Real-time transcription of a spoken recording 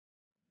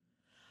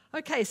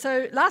Okay,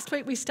 so last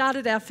week we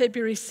started our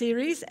February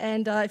series,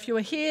 and if you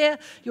were here,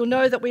 you'll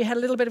know that we had a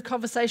little bit of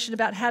conversation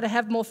about how to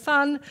have more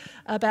fun,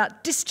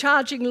 about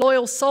discharging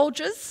loyal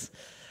soldiers,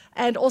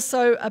 and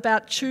also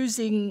about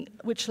choosing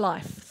which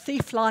life,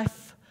 thief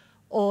life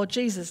or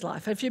Jesus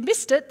life. If you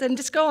missed it, then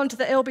just go onto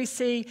the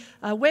LBC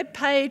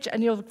webpage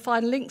and you'll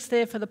find links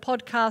there for the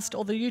podcast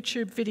or the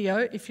YouTube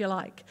video if you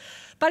like.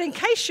 But in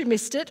case you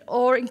missed it,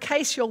 or in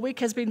case your week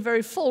has been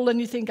very full and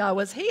you think I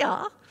was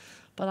here,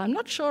 but I'm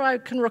not sure I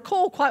can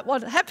recall quite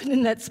what happened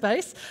in that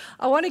space,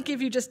 I want to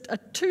give you just a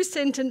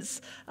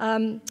two-sentence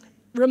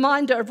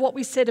reminder of what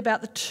we said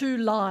about the two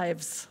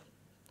lives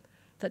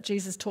that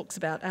Jesus talks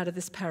about out of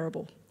this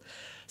parable.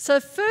 So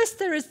first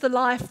there is the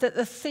life that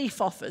the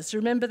thief offers.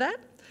 Remember that?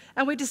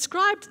 And we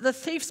described the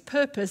thief's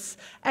purpose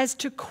as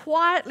to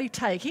quietly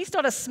take. He's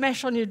not a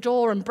smash on your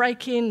door and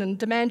break in and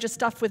demand your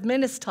stuff with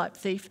menace type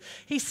thief.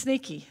 He's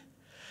sneaky.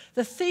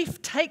 The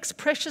thief takes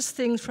precious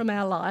things from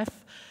our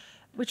life,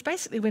 which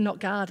basically we're not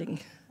guarding,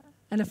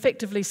 and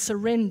effectively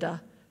surrender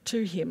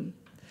to him.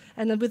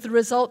 And then with the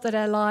result that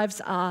our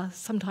lives are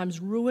sometimes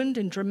ruined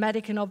in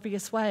dramatic and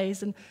obvious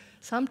ways, and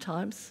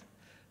sometimes,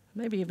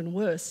 maybe even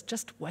worse,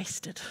 just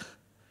wasted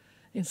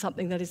in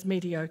something that is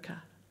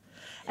mediocre.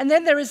 And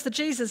then there is the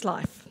Jesus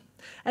life.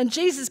 And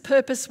Jesus'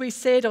 purpose, we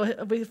said,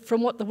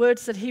 from what the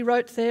words that he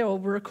wrote there or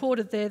were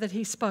recorded there that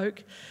he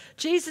spoke,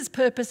 Jesus'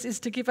 purpose is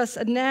to give us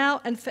a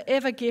now and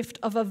forever gift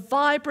of a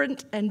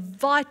vibrant and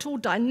vital,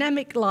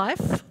 dynamic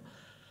life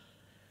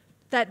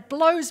that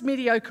blows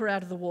mediocre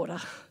out of the water,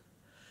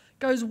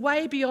 goes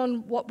way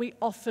beyond what we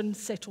often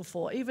settle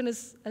for, even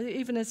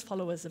as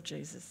followers of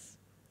Jesus.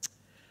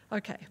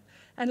 Okay,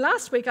 and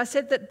last week I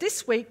said that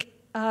this week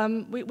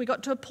we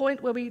got to a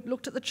point where we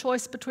looked at the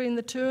choice between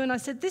the two, and I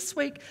said this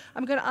week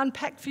I'm going to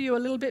unpack for you a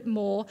little bit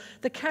more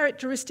the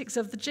characteristics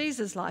of the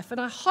Jesus life.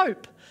 And I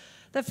hope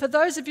that for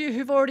those of you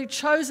who've already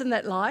chosen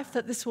that life,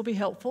 that this will be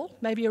helpful,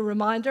 maybe a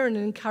reminder and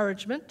an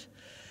encouragement.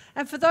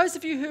 And for those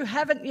of you who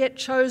haven't yet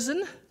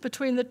chosen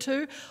between the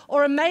two,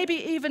 or are maybe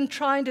even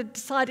trying to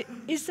decide,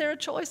 is there a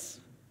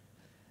choice?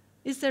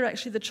 Is there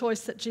actually the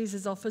choice that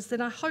Jesus offers? Then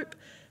I hope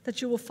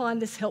that you will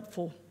find this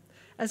helpful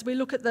as we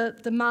look at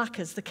the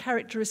markers, the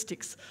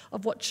characteristics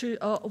of what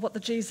the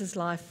Jesus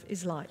life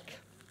is like.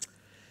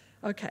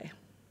 Okay.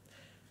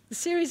 The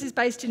series is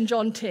based in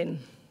John 10.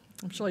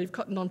 I'm sure you've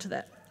gotten on to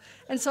that.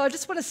 And so I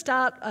just want to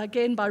start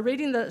again by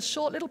reading the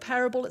short little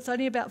parable. It's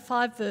only about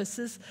 5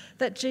 verses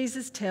that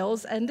Jesus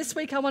tells. And this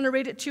week I want to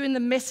read it to you in the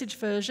Message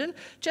version,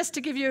 just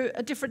to give you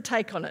a different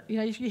take on it. You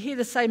know, if you hear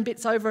the same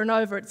bits over and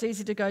over, it's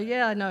easy to go,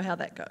 yeah, I know how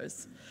that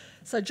goes.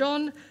 So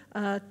John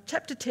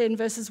chapter 10,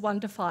 verses 1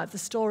 to 5, the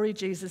story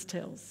Jesus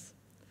tells.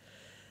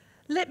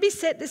 "Let me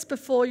set this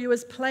before you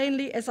as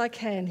plainly as I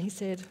can," he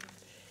said.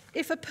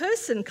 "If a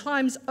person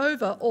climbs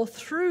over or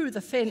through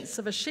the fence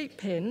of a sheep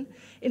pen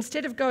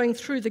instead of going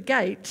through the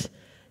gate,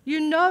 you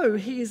know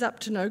he is up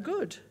to no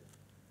good.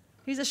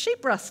 He's a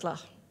sheep rustler.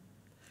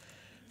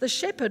 The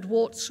shepherd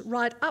walks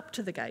right up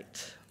to the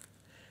gate.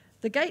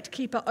 The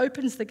gatekeeper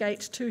opens the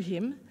gate to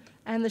him,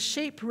 and the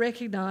sheep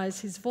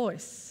recognize his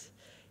voice.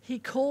 He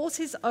calls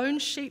his own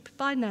sheep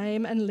by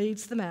name and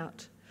leads them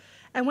out.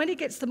 And when he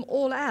gets them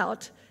all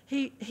out,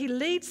 he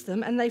leads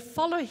them, and they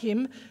follow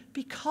him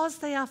because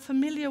they are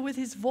familiar with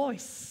his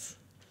voice.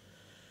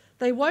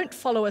 They won't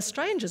follow a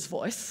stranger's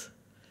voice,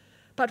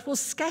 but will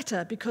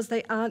scatter because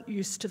they aren't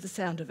used to the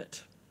sound of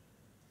it."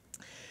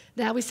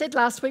 Now, we said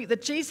last week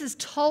that Jesus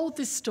told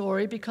this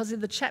story because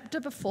in the chapter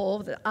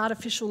before, the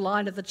artificial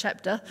line of the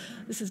chapter,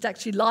 this is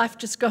actually life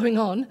just going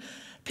on,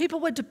 people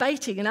were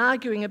debating and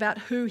arguing about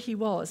who he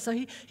was. So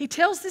he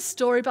tells this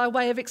story by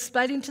way of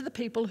explaining to the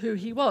people who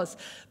he was.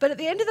 But at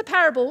the end of the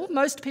parable,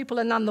 most people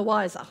are none the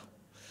wiser.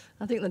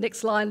 I think the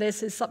next line there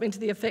says something to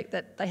the effect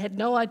that they had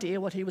no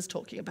idea what he was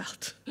talking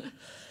about.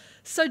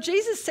 So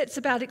Jesus sets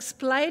about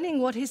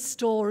explaining what his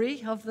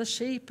story of the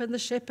sheep and the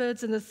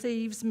shepherds and the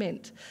thieves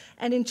meant.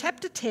 And in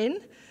chapter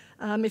 10,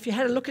 if you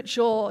had a look at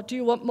your "Do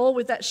you want more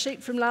with that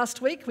sheet" from last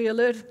week, we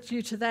alerted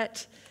you to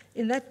that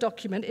in that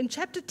document. In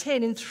chapter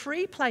 10, in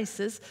 3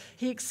 places,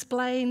 he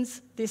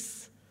explains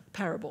this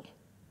parable.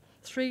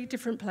 3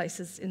 different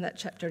places in that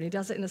chapter, and he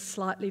does it in a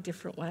slightly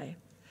different way.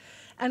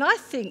 And I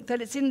think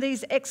that it's in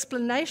these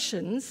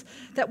explanations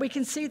that we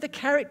can see the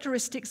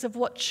characteristics of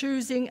what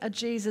choosing a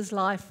Jesus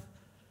life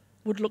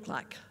would look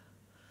like.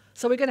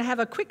 So we're going to have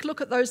a quick look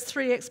at those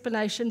 3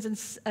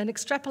 explanations and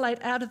extrapolate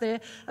out of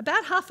there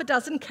about half a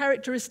dozen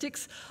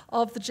characteristics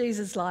of the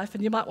Jesus life,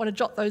 and you might want to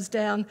jot those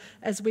down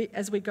as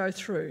we go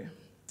through.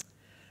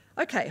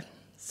 Okay,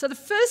 so the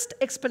first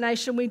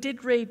explanation we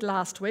did read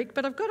last week,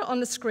 but I've got it on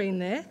the screen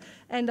there,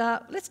 and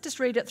let's just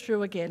read it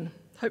through again.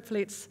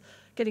 Hopefully it's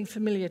getting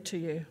familiar to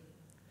you.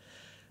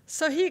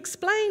 So he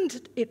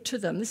explained it to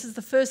them. This is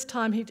the first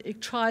time he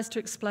tries to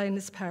explain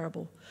this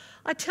parable.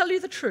 "I tell you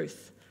the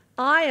truth.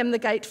 I am the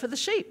gate for the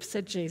sheep,"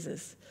 said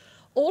Jesus.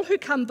 "All who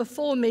come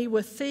before me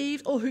were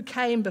thieves, or who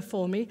came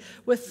before me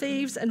were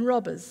thieves and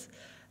robbers.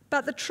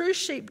 But the true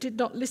sheep did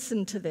not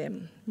listen to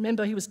them."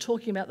 Remember, he was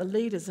talking about the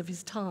leaders of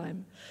his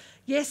time.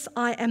 "Yes,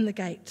 I am the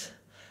gate.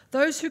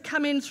 Those who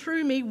come in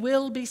through me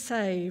will be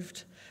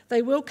saved.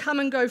 They will come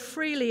and go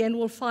freely and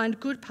will find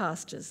good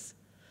pastures.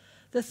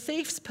 The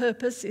thief's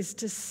purpose is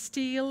to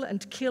steal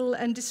and kill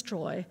and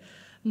destroy.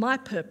 My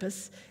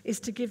purpose is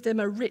to give them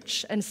a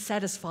rich and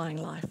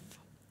satisfying life.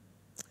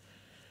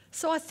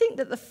 So I think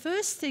that the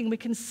first thing we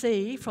can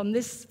see from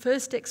this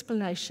first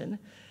explanation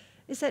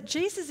is that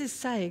Jesus is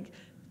saying,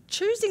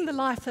 choosing the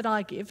life that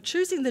I give,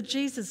 choosing the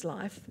Jesus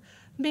life,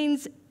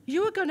 means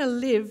you are going to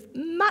live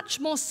much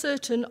more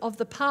certain of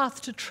the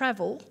path to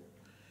travel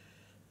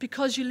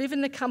because you live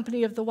in the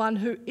company of the one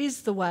who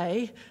is the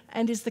way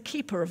and is the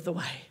keeper of the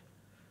way,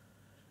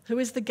 who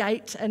is the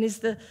gate and is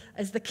the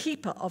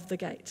keeper of the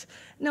gate.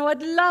 Now,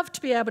 I'd love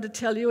to be able to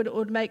tell you, and it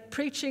would make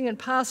preaching and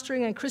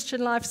pastoring and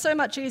Christian life so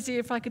much easier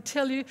if I could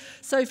tell you.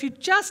 So if you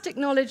just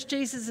acknowledge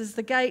Jesus as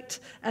the gate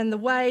and the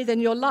way, then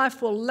your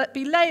life will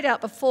be laid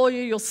out before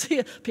you. You'll see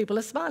it. People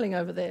are smiling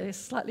over there,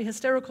 slightly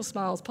hysterical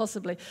smiles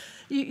possibly.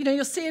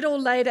 You'll see it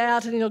all laid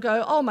out and you'll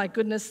go, oh my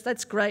goodness,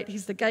 that's great.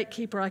 He's the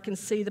gatekeeper. I can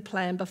see the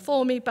plan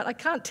before me, but I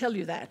can't tell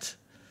you that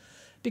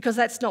because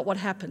that's not what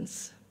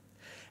happens.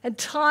 And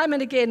time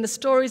and again, the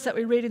stories that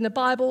we read in the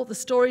Bible, the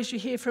stories you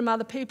hear from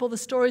other people, the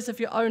stories of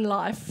your own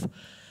life,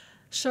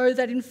 show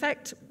that in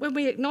fact, when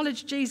we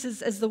acknowledge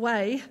Jesus as the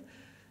way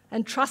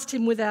and trust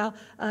him with our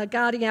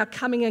guarding our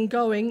coming and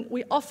going,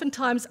 we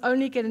oftentimes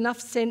only get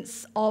enough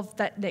sense of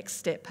that next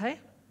step,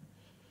 hey?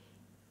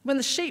 When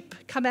the sheep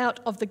come out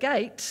of the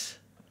gate,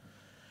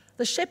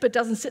 the shepherd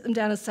doesn't sit them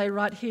down and say,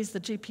 right, here's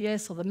the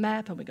GPS or the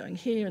map, and we're going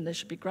here, and there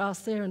should be grass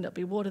there, and there'll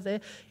be water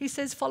there. He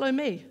says, follow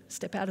me,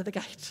 step out of the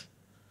gate.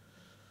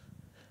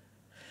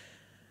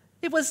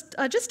 It was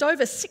just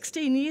over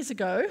 16 years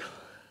ago,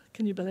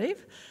 can you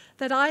believe,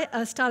 that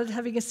I started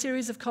having a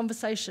series of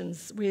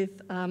conversations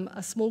with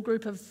a small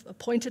group of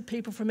appointed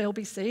people from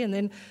LBC and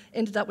then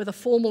ended up with a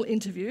formal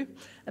interview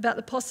about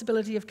the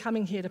possibility of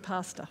coming here to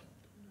pastor.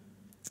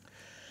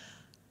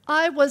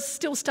 I was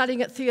still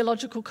studying at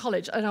theological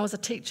college and I was a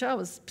teacher, I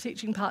was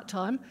teaching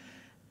part-time,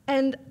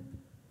 and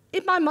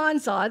in my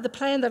mind's eye, the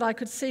plan that I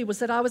could see was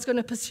that I was going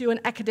to pursue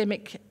an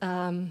academic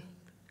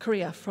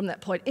career from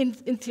that point in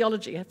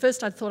theology. At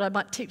first I thought I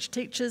might teach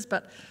teachers,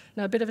 but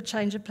a bit of a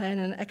change of plan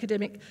and an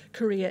academic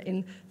career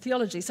in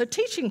theology. So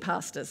teaching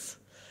pastors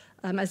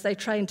as they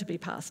train to be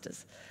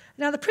pastors.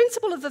 Now the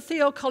principal of the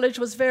Theo College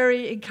was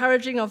very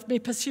encouraging of me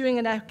pursuing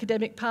an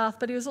academic path,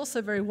 but he was also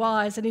very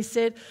wise, and he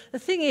said, the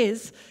thing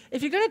is,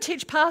 if you're going to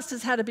teach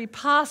pastors how to be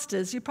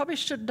pastors, you probably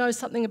should know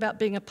something about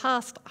being a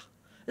pastor.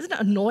 Isn't it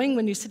annoying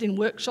when you sit in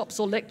workshops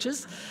or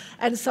lectures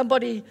and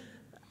somebody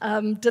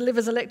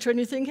delivers a lecture and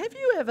you think, have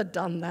you ever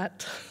done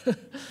that?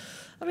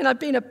 I mean, I've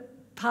been a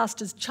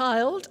pastor's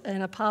child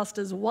and a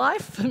pastor's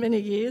wife for many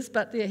years,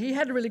 but yeah, he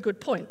had a really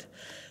good point.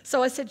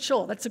 So I said,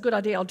 sure, that's a good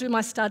idea. I'll do my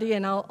study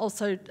and I'll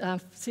also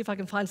see if I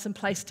can find some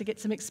place to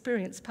get some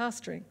experience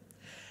pastoring.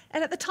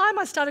 And at the time,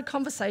 I started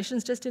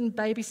conversations just in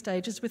baby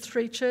stages with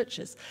 3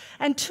 churches.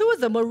 And 2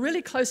 of them were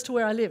really close to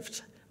where I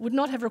lived, would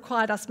not have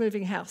required us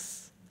moving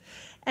house.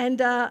 And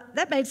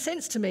that made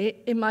sense to me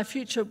in my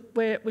future,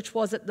 which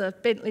was at the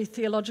Bentley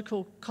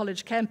Theological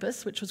College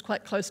campus, which was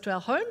quite close to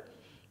our home.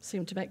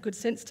 Seemed to make good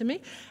sense to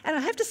me. And I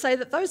have to say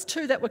that those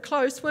 2 that were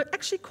close were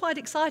actually quite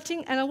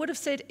exciting, and I would have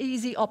said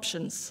easy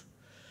options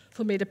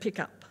for me to pick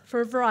up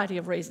for a variety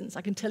of reasons.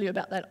 I can tell you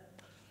about that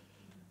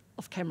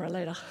off camera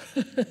later.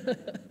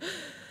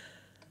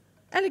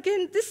 And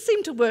again, this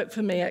seemed to work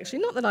for me, actually.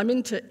 Not that I'm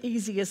into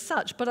easy as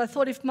such, but I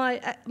thought if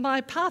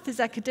my path is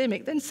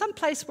academic, then some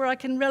place where I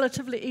can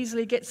relatively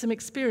easily get some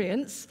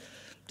experience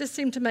just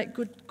seemed to make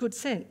good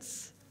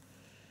sense.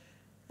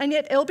 And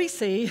yet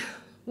LBC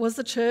was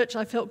the church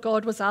I felt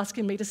God was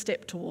asking me to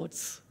step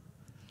towards.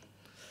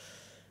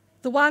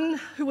 The one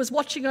who was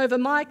watching over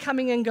my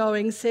coming and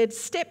going said,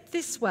 step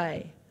this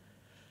way.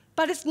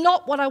 But it's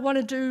not what I want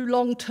to do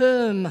long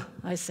term,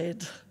 I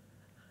said.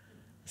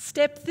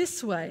 Step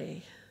this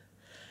way.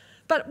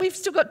 But we've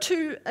still got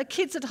 2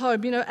 kids at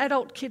home,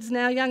 adult kids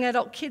now, young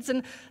adult kids,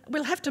 and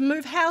we'll have to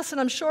move house, and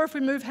I'm sure if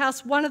we move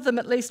house, one of them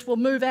at least will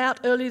move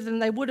out earlier than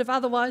they would have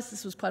otherwise.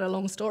 This was quite a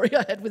long story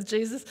I had with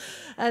Jesus.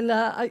 And,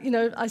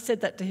 I said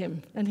that to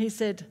him, and he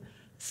said,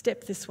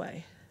 step this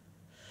way.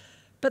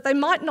 But they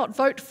might not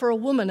vote for a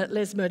woman at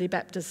Les Moody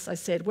Baptist, I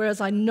said,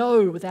 whereas I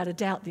know without a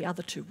doubt the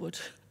other 2 would.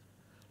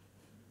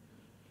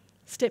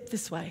 Step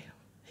this way,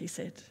 he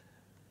said.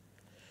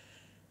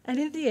 And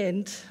in the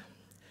end,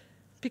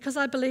 because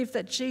I believed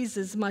that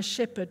Jesus, my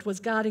shepherd,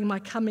 was guarding my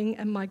coming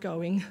and my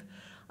going,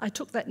 I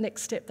took that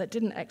next step that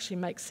didn't actually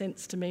make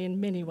sense to me in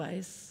many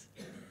ways.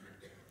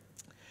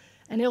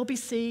 And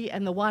LBC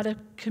and the wider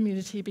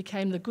community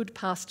became the good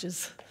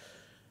pastures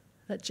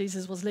that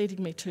Jesus was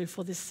leading me to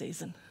for this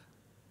season.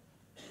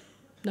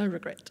 No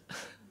regret.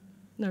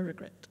 No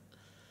regret.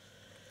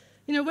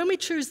 When we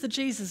choose the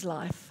Jesus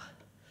life,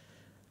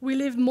 we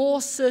live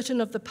more certain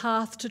of the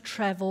path to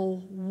travel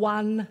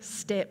one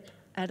step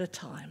at a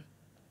time.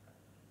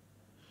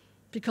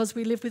 Because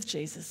we live with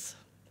Jesus,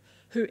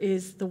 who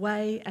is the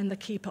way and the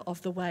keeper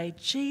of the way.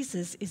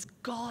 Jesus is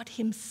God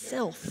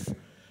himself,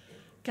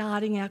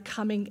 guarding our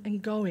coming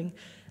and going.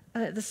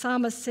 the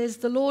psalmist says,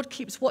 "The Lord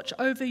keeps watch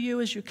over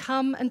you as you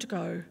come and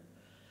go,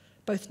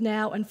 both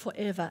now and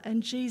forever."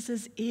 And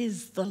Jesus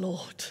is the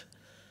Lord.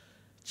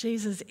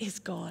 Jesus is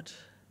God.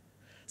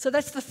 So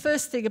that's the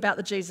first thing about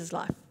the Jesus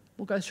life.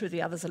 We'll go through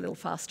the others a little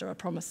faster, I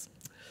promise.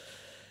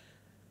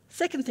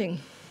 Second thing,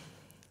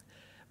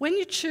 when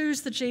you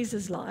choose the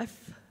Jesus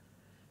life,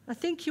 I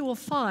think you will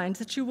find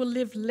that you will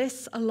live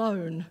less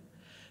alone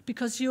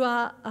because you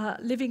are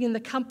living in the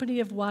company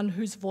of one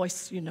whose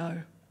voice you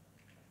know.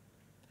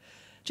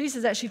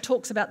 Jesus actually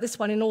talks about this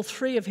one in all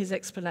three of his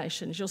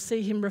explanations. You'll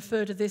see him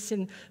refer to this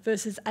in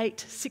verses 8,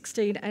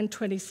 16, and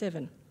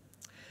 27.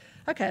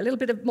 Okay, a little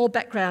bit of more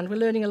background. We're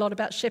learning a lot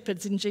about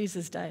shepherds in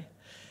Jesus' day.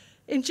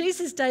 In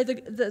Jesus' day,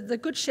 the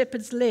good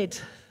shepherds led.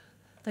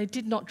 They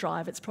did not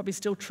drive. It's probably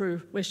still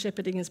true where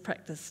shepherding is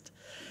practiced.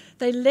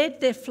 They led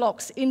their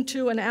flocks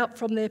into and out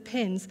from their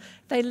pens.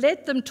 They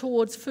led them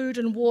towards food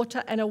and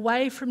water and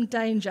away from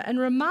danger. And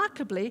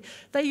remarkably,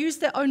 they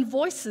used their own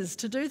voices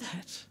to do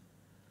that.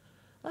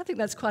 I think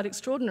that's quite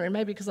extraordinary,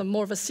 maybe because I'm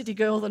more of a city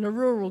girl than a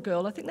rural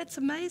girl. I think that's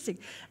amazing.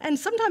 And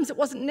sometimes it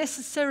wasn't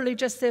necessarily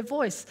just their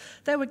voice.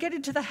 They would get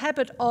into the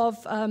habit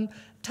of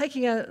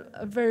taking a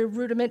very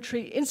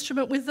rudimentary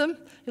instrument with them,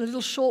 a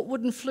little short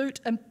wooden flute,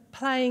 and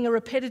playing a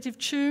repetitive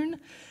tune.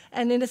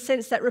 And in a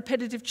sense, that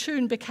repetitive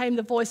tune became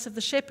the voice of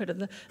the shepherd,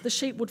 and the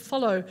sheep would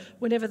follow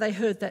whenever they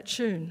heard that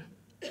tune.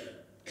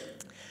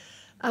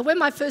 When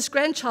my first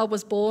grandchild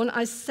was born,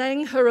 I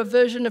sang her a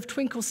version of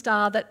Twinkle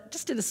Star that,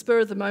 just in the spur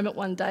of the moment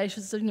one day, she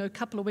was a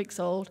couple of weeks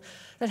old,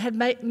 that had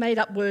made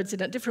up words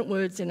in it, different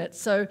words in it.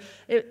 So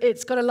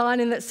it's got a line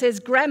in it that says,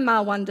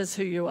 "Grandma wonders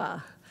who you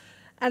are."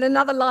 And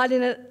another line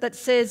in it that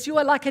says, "You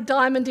are like a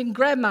diamond in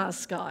Grandma's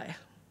sky."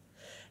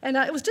 And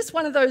it was just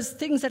one of those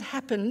things that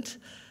happened,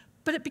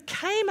 but it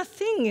became a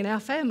thing in our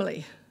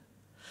family.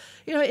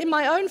 In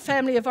my own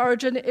family of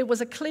origin, it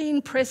was a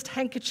clean pressed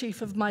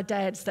handkerchief of my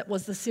dad's that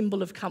was the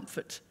symbol of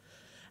comfort.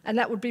 And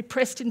that would be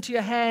pressed into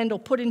your hand or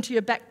put into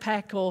your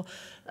backpack or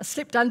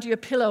slipped under your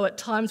pillow at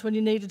times when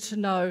you needed to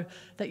know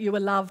that you were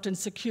loved and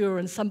secure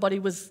and somebody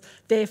was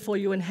there for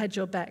you and had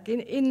your back.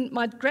 In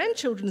my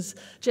grandchildren's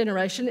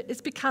generation,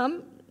 it's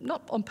become,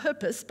 not on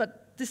purpose,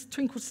 but this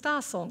Twinkle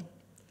Star song.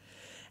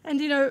 And,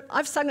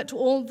 I've sung it to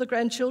all the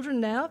grandchildren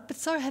now, but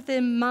so have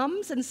their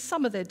mums and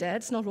some of their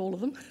dads, not all of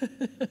them.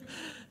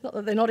 Not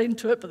that they're not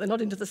into it, but they're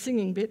not into the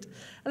singing bit.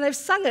 And they've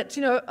sung it,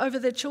 over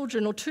their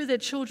children or to their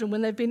children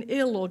when they've been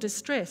ill or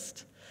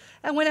distressed.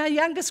 And when our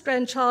youngest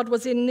grandchild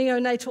was in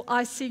neonatal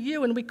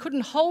ICU and we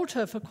couldn't hold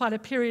her for quite a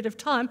period of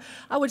time,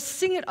 I would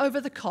sing it over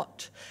the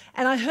cot.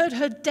 And I heard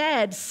her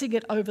dad sing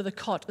it over the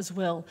cot as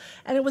well.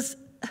 And it was,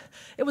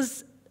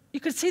 you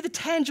could see the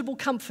tangible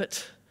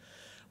comfort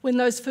when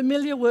those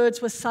familiar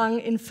words were sung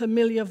in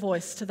familiar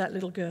voice to that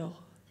little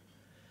girl.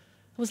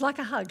 It was like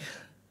a hug.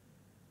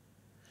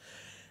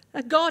 Now,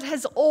 God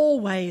has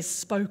always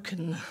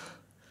spoken,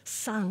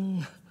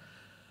 sung,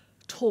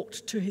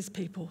 talked to his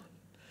people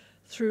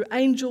through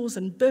angels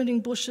and burning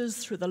bushes,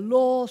 through the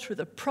law, through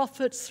the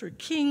prophets, through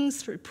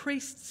kings, through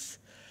priests.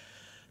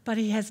 But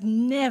he has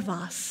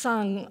never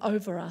sung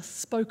over us,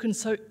 spoken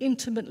so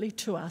intimately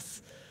to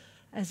us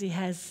as he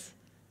has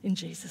in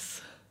Jesus.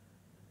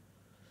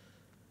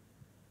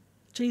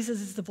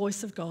 Jesus is the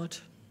voice of God.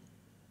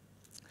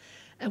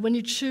 And when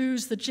you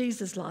choose the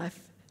Jesus life,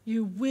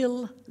 you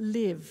will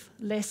live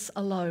less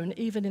alone,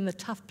 even in the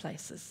tough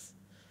places,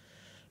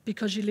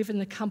 because you live in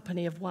the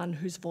company of one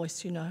whose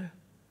voice you know.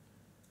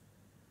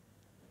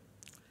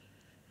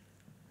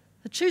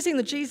 Choosing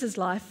the Jesus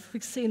life,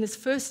 we see in this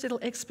first little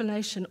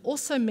explanation,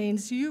 also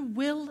means you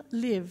will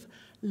live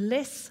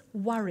less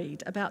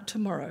worried about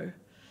tomorrow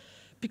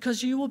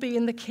because you will be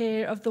in the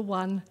care of the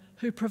one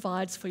who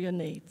provides for your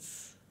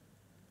needs.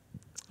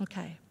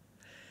 Okay.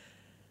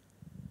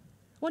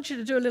 I want you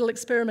to do a little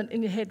experiment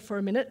in your head for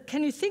a minute.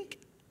 Can you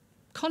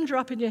conjure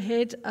up in your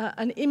head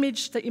an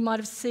image that you might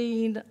have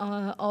seen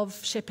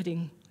of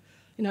shepherding?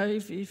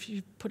 If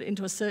you put it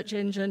into a search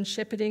engine,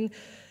 shepherding,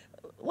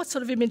 what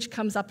sort of image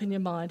comes up in your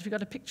mind? Have you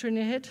got a picture in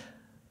your head?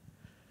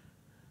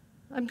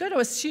 I'm going to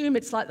assume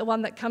it's like the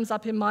one that comes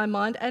up in my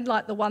mind and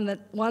like the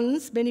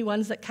many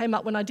ones that came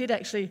up when I did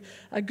actually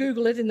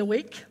Google it in the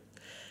week.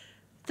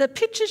 The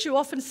pictures you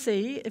often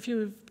see, if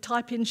you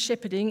type in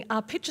shepherding,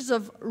 are pictures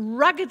of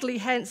ruggedly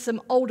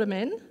handsome older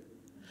men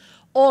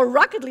or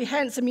ruggedly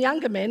handsome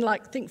younger men,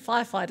 like think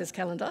Firefighters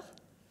calendar.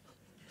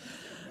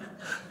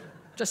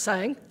 Just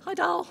saying. Hi,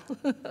 Dal.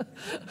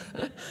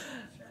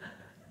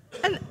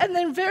 and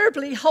they're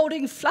invariably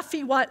holding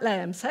fluffy white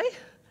lambs, hey?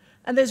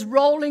 And there's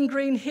rolling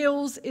green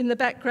hills in the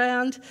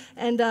background.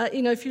 And,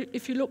 if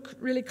you look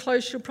really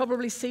close, you'll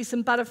probably see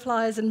some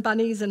butterflies and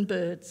bunnies and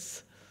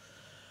birds.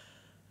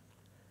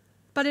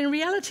 But in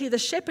reality, the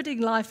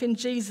shepherding life in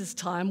Jesus'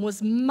 time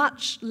was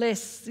much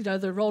less,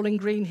 the rolling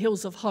green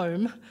hills of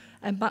home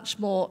and much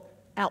more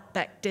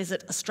outback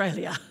desert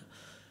Australia,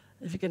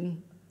 if you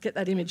can get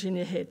that image in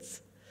your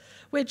heads.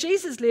 Where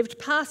Jesus lived,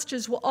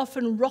 pastures were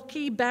often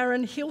rocky,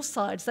 barren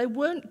hillsides. They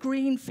weren't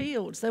green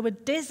fields. They were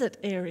desert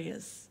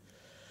areas.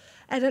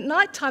 And at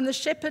night time, the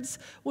shepherds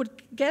would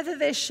gather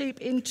their sheep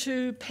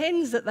into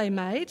pens that they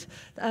made.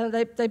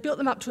 They built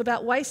them up to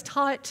about waist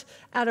height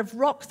out of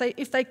rock.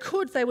 If they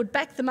could, they would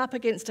back them up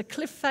against a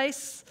cliff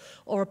face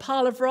or a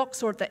pile of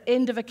rocks or at the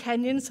end of a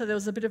canyon, so there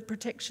was a bit of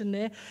protection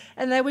there.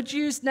 And they would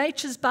use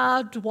nature's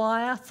barbed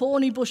wire,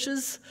 thorny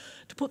bushes,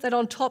 to put that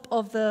on top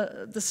of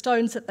the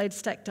stones that they'd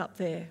stacked up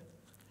there.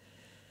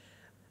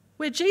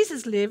 Where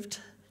Jesus lived,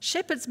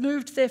 shepherds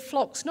moved their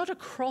flocks not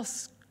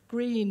across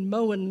green,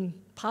 mown,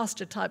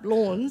 pasture-type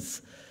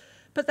lawns,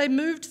 but they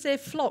moved their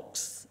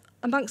flocks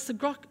amongst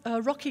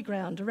the rocky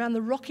ground, around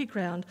the rocky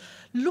ground,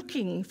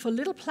 looking for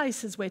little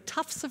places where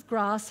tufts of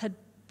grass had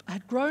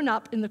grown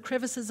up in the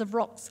crevices of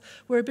rocks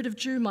where a bit of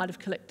dew might have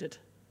collected.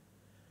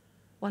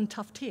 One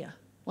tuft here,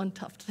 one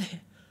tuft there.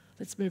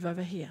 Let's move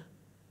over here.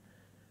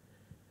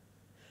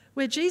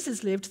 Where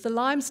Jesus lived, the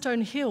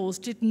limestone hills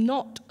did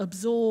not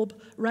absorb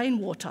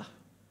rainwater.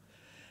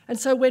 And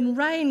so when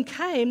rain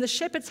came, the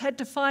shepherds had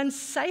to find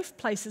safe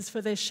places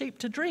for their sheep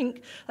to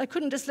drink. They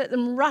couldn't just let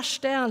them rush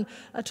down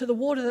to the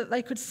water that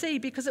they could see,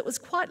 because it was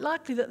quite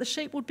likely that the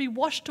sheep would be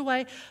washed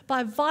away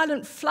by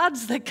violent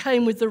floods that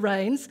came with the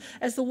rains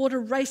as the water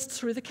raced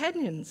through the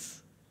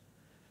canyons.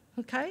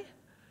 Okay?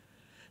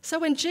 So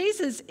when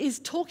Jesus is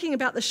talking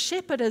about the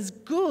shepherd as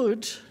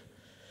good,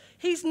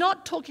 he's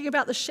not talking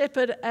about the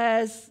shepherd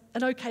as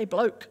an okay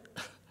bloke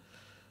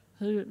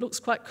who looks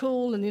quite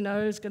cool and,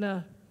 is going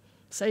to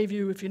save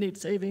you if you need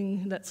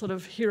saving, in that sort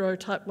of hero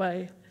type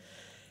way.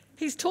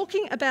 He's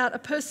talking about a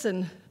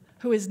person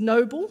who is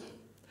noble,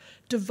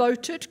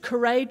 devoted,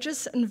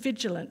 courageous, and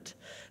vigilant.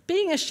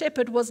 Being a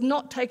shepherd was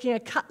not taking a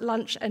cut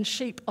lunch and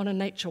sheep on a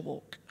nature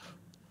walk.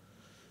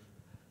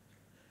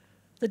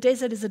 The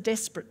desert is a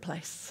desperate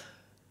place,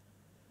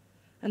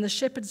 and the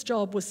shepherd's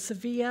job was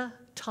severe,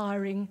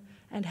 tiring,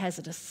 and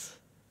hazardous.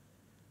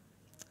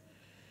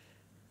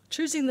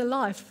 Choosing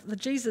the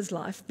Jesus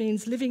life,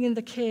 means living in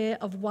the care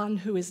of one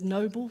who is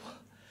noble,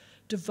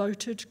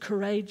 devoted,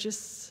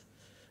 courageous,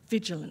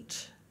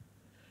 vigilant,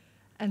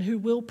 and who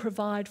will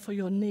provide for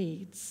your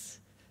needs,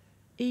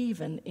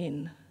 even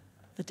in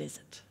the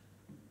desert.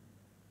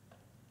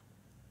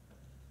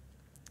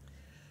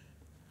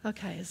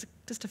 Okay, there's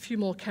just a few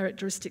more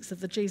characteristics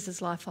of the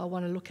Jesus life I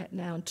want to look at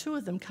now, and two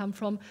of them come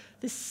from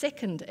this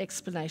second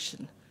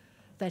explanation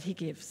that he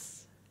gives.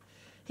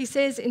 He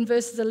says in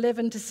verses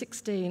 11 to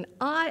 16,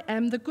 I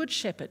am the good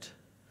shepherd.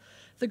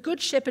 The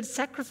good shepherd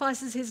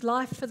sacrifices his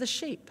life for the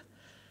sheep.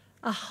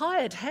 A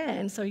hired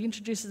hand, so he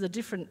introduces a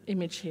different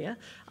image here,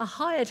 a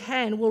hired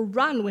hand will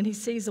run when he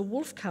sees a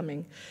wolf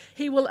coming.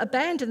 He will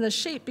abandon the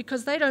sheep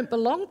because they don't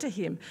belong to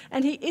him,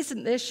 and he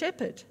isn't their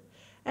shepherd.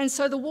 And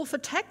so the wolf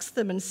attacks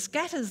them and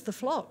scatters the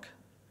flock.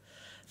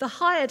 The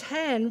hired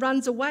hand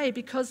runs away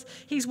because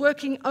he's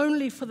working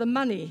only for the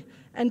money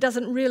and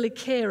doesn't really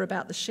care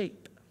about the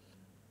sheep.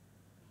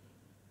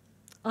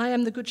 I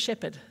am the good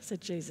shepherd, said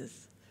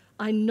Jesus.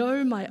 I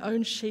know my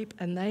own sheep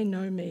and they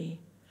know me.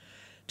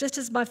 Just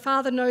as my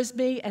Father knows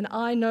me and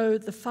I know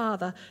the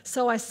Father,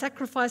 so I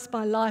sacrifice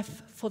my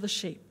life for the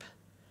sheep.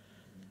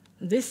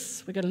 We're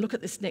going to look at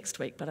this next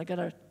week, but I've got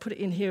to put it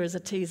in here as a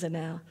teaser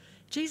now.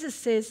 Jesus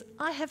says,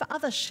 I have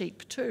other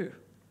sheep too.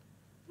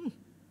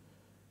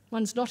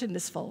 One's not in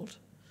this fold.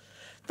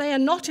 They are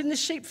not in the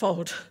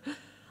sheepfold.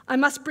 I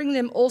must bring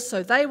them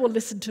also. They will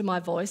listen to my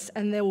voice,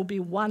 and there will be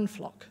one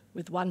flock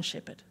with one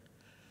shepherd.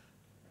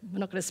 We're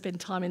not going to spend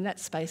time in that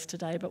space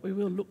today, but we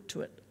will look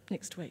to it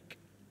next week.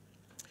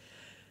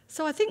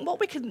 So I think what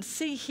we can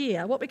see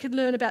here, what we can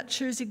learn about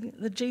choosing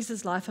the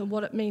Jesus life and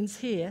what it means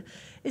here,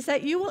 is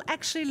that you will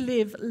actually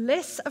live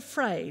less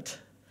afraid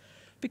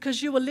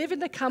because you will live in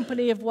the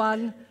company of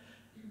one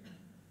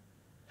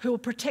who will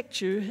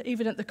protect you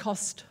even at the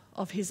cost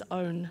of his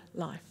own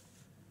life.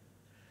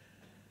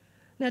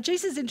 Now,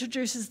 Jesus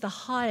introduces the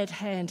hired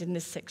hand in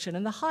this section,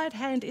 and the hired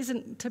hand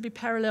isn't to be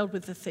paralleled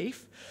with the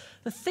thief.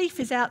 The thief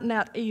is out and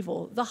out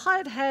evil. The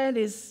hired hand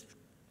is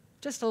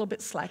just a little bit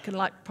slack, and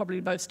like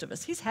probably most of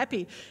us. He's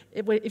happy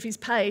if he's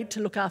paid to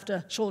look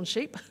after Sean's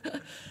sheep.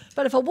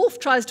 But if a wolf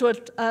tries to...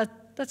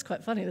 that's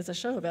quite funny, there's a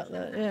show about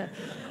that,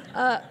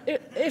 yeah.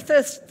 If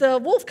the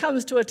wolf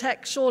comes to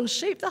attack Sean's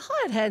sheep, the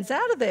hired hand's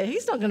out of there.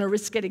 He's not going to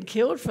risk getting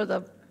killed for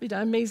the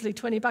measly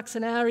 $20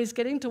 an hour he's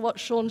getting to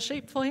watch Sean's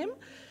sheep for him.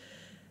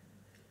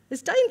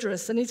 It's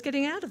dangerous, and he's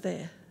getting out of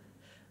there.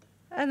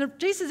 And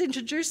Jesus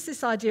introduced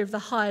this idea of the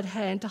hired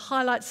hand to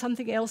highlight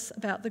something else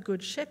about the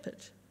good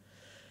shepherd.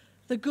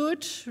 The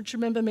good, which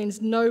remember means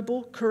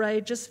noble,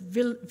 courageous,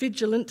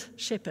 vigilant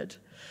shepherd,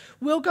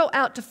 will go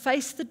out to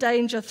face the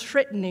danger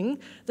threatening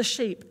the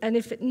sheep, and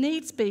if it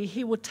needs be,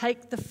 he will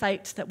take the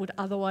fate that would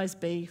otherwise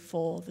be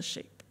for the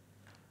sheep.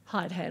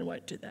 Hired hand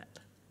won't do that.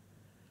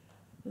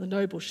 The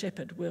noble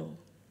shepherd will.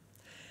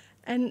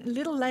 And a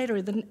little later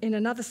in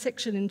another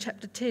section in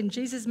chapter 10,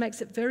 Jesus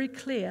makes it very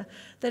clear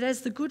that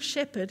as the good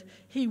shepherd,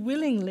 he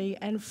willingly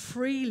and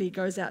freely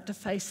goes out to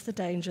face the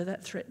danger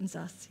that threatens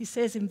us. He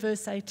says in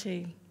verse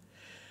 18,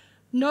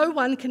 "No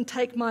one can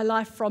take my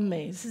life from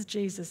me." This is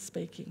Jesus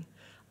speaking.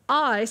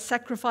 "I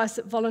sacrifice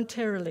it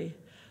voluntarily.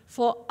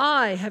 For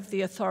I have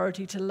the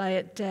authority to lay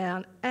it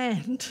down,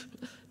 and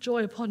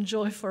joy upon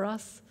joy for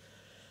us,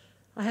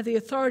 I have the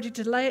authority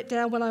to lay it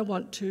down when I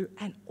want to,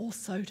 and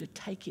also to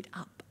take it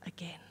up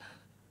again.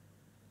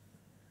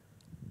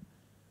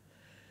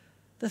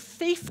 The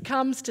thief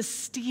comes to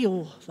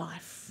steal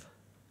life,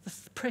 the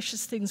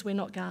precious things we're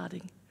not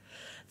guarding.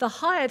 The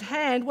hired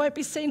hand won't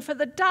be seen for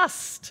the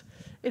dust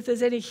if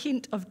there's any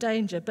hint of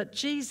danger, but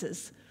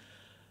Jesus,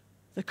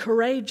 the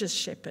courageous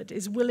shepherd,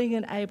 is willing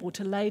and able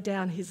to lay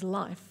down his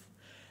life,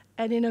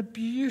 and in a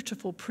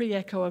beautiful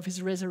pre-echo of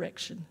his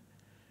resurrection,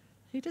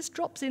 he just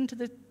drops into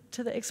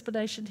the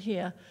explanation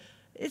here.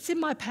 It's in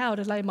my power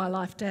to lay my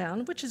life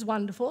down, which is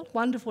wonderful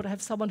to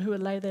have someone who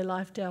would lay their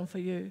life down for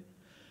you.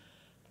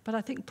 But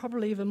I think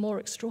probably even more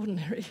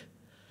extraordinary,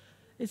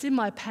 it's in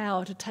my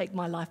power to take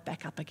my life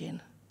back up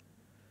again.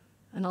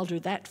 And I'll do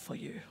that for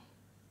you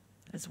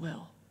as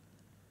well.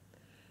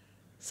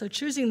 So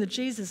choosing the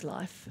Jesus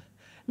life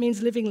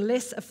means living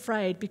less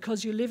afraid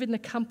because you live in the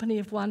company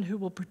of one who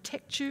will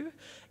protect you,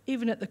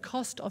 even at the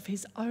cost of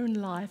his own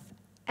life,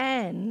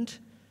 and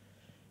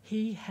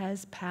he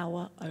has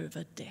power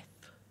over death.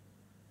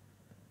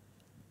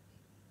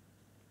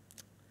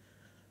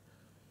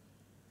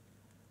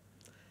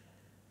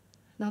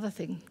 Another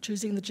thing,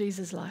 choosing the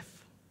Jesus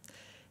life.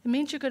 It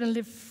means you're going to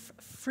live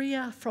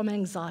freer from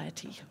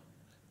anxiety.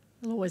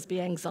 There'll always be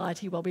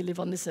anxiety while we live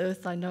on this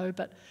earth, I know,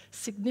 but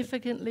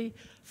significantly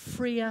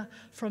freer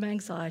from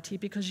anxiety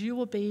because you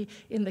will be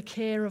in the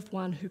care of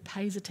one who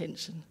pays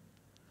attention,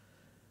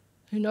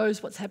 who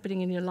knows what's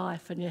happening in your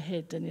life and your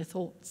head and your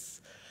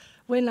thoughts.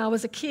 When I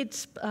was a kid,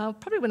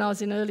 probably when I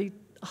was in early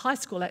high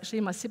school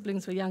actually, my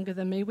siblings were younger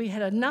than me, we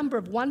had a number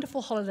of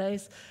wonderful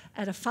holidays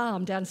at a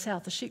farm down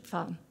south, a sheep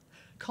farm.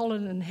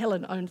 Colin and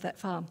Helen owned that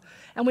farm.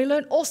 And we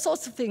learnt all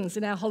sorts of things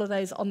in our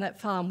holidays on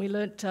that farm. We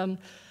learnt how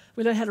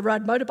to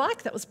ride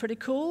motorbike, that was pretty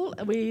cool.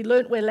 And we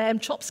learnt where lamb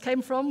chops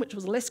came from, which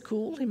was less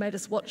cool. He made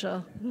us watch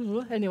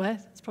anyway,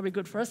 it's probably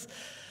good for us.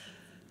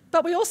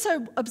 But we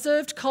also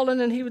observed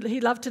Colin, and he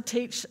loved to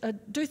teach,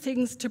 do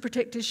things to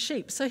protect his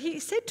sheep. So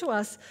he said to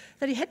us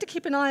that he had to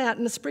keep an eye out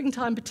in the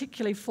springtime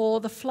particularly for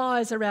the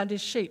flies around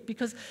his sheep,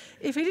 because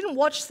if he didn't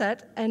watch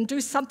that and do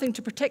something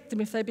to protect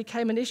them if they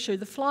became an issue,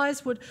 the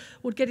flies would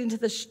get into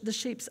the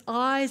sheep's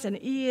eyes and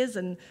ears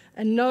and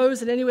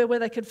nose and anywhere where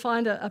they could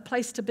find a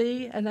place to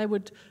be, and they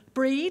would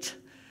breed,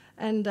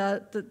 and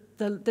then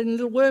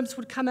little worms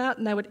would come out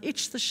and they would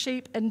itch the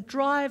sheep and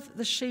drive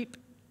the sheep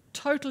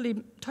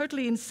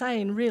totally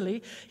insane,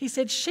 really. He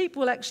said sheep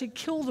will actually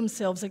kill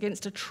themselves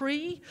against a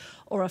tree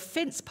or a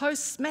fence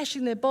post,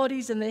 smashing their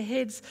bodies and their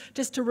heads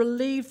just to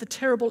relieve the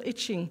terrible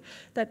itching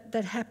that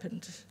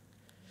happened.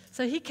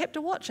 So he kept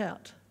a watch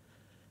out.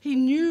 He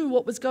knew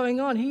what was going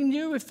on. He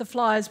knew if the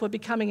flies were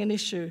becoming an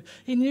issue.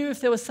 He knew if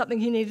there was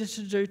something he needed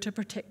to do to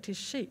protect his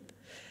sheep.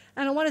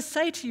 And I want to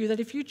say to you that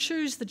if you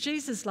choose the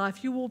Jesus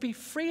life, you will be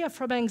freer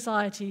from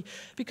anxiety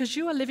because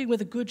you are living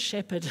with a good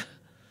shepherd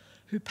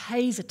who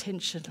pays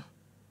attention,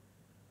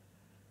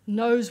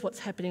 knows what's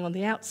happening on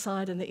the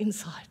outside and the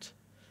inside,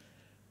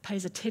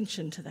 pays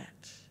attention to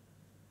that.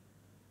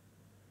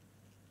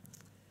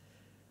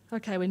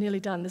 Okay, we're nearly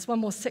done. There's one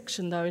more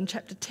section, though, in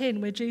chapter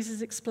 10 where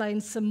Jesus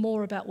explains some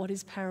more about what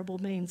his parable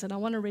means, and I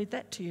want to read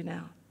that to you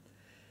now.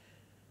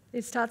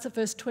 It starts at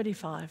verse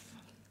 25.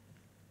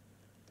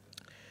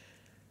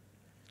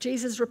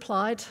 Jesus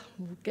replied,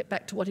 we'll get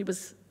back to what he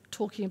was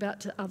talking about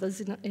to others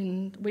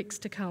in weeks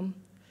to come.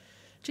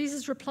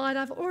 Jesus replied,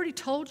 I've already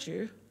told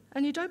you,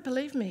 and you don't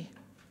believe me.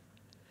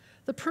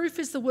 The proof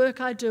is the work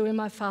I do in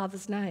my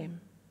Father's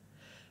name.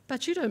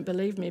 But you don't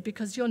believe me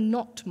because you're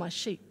not my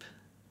sheep.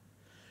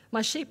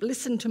 My sheep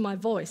listen to my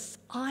voice.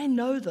 I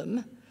know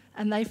them,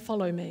 and they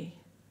follow me.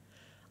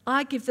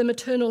 I give them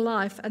eternal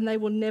life, and they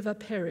will never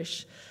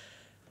perish.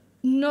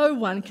 No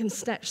one can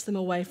snatch them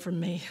away from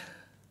me.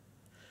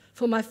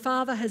 For my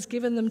Father has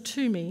given them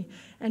to me,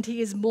 and he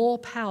is more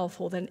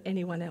powerful than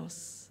anyone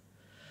else.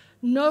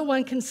 No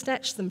one can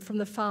snatch them from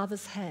the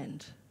Father's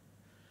hand.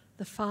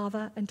 The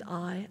Father and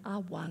I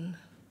are one.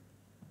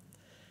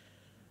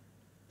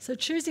 So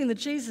choosing the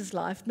Jesus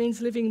life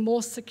means living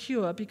more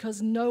secure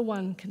because no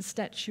one can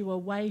snatch you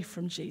away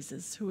from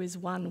Jesus, who is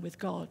one with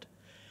God.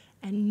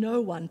 And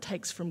no one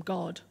takes from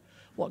God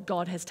what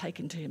God has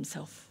taken to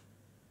himself.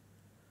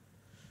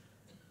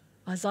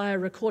 Isaiah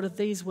recorded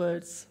these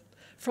words,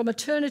 "From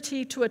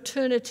eternity to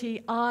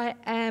eternity, I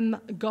am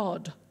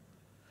God.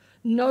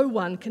 No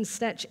one can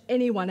snatch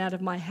anyone out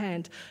of my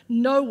hand.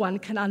 No one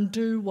can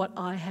undo what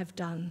I have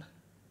done."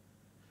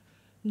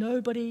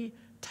 Nobody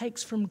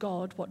takes from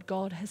God what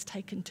God has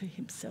taken to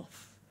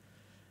himself.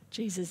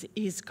 Jesus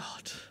is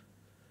God.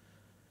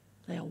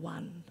 They are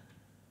one.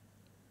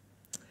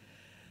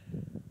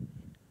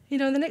 You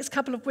know, in the next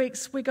couple of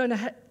weeks, we're going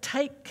to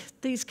take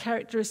these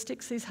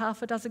characteristics, these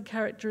half a dozen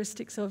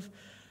characteristics of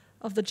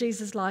the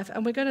Jesus life,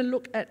 and we're going to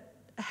look at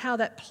how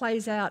that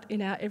plays out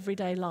in our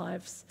everyday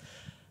lives.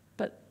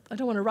 But I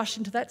don't want to rush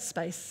into that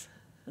space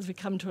as we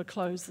come to a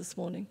close this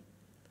morning.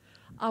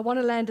 I want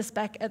to land us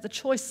back at the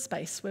choice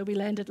space where we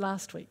landed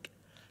last week.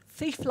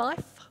 Thief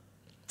life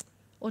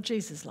or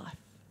Jesus' life?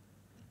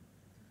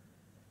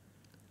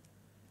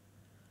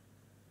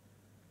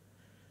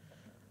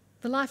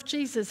 The life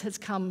Jesus has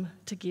come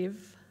to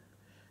give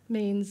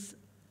means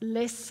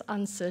less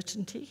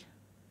uncertainty.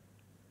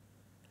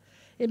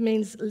 It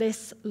means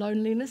less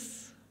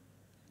loneliness,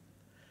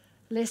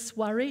 less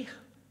worry,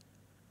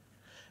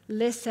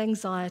 less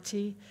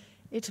anxiety.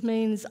 It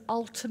means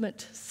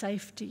ultimate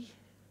safety.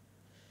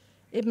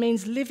 It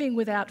means living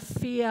without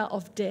fear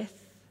of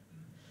death.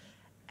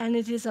 And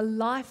it is a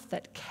life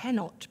that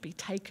cannot be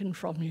taken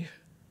from you.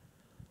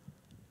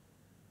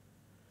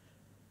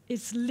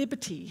 It's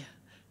liberty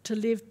to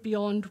live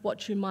beyond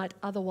what you might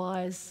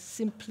otherwise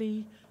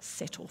simply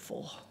settle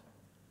for.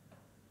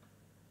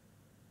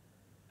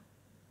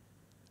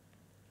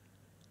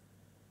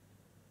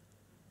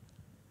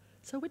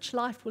 So which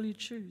life will you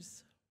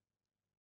choose?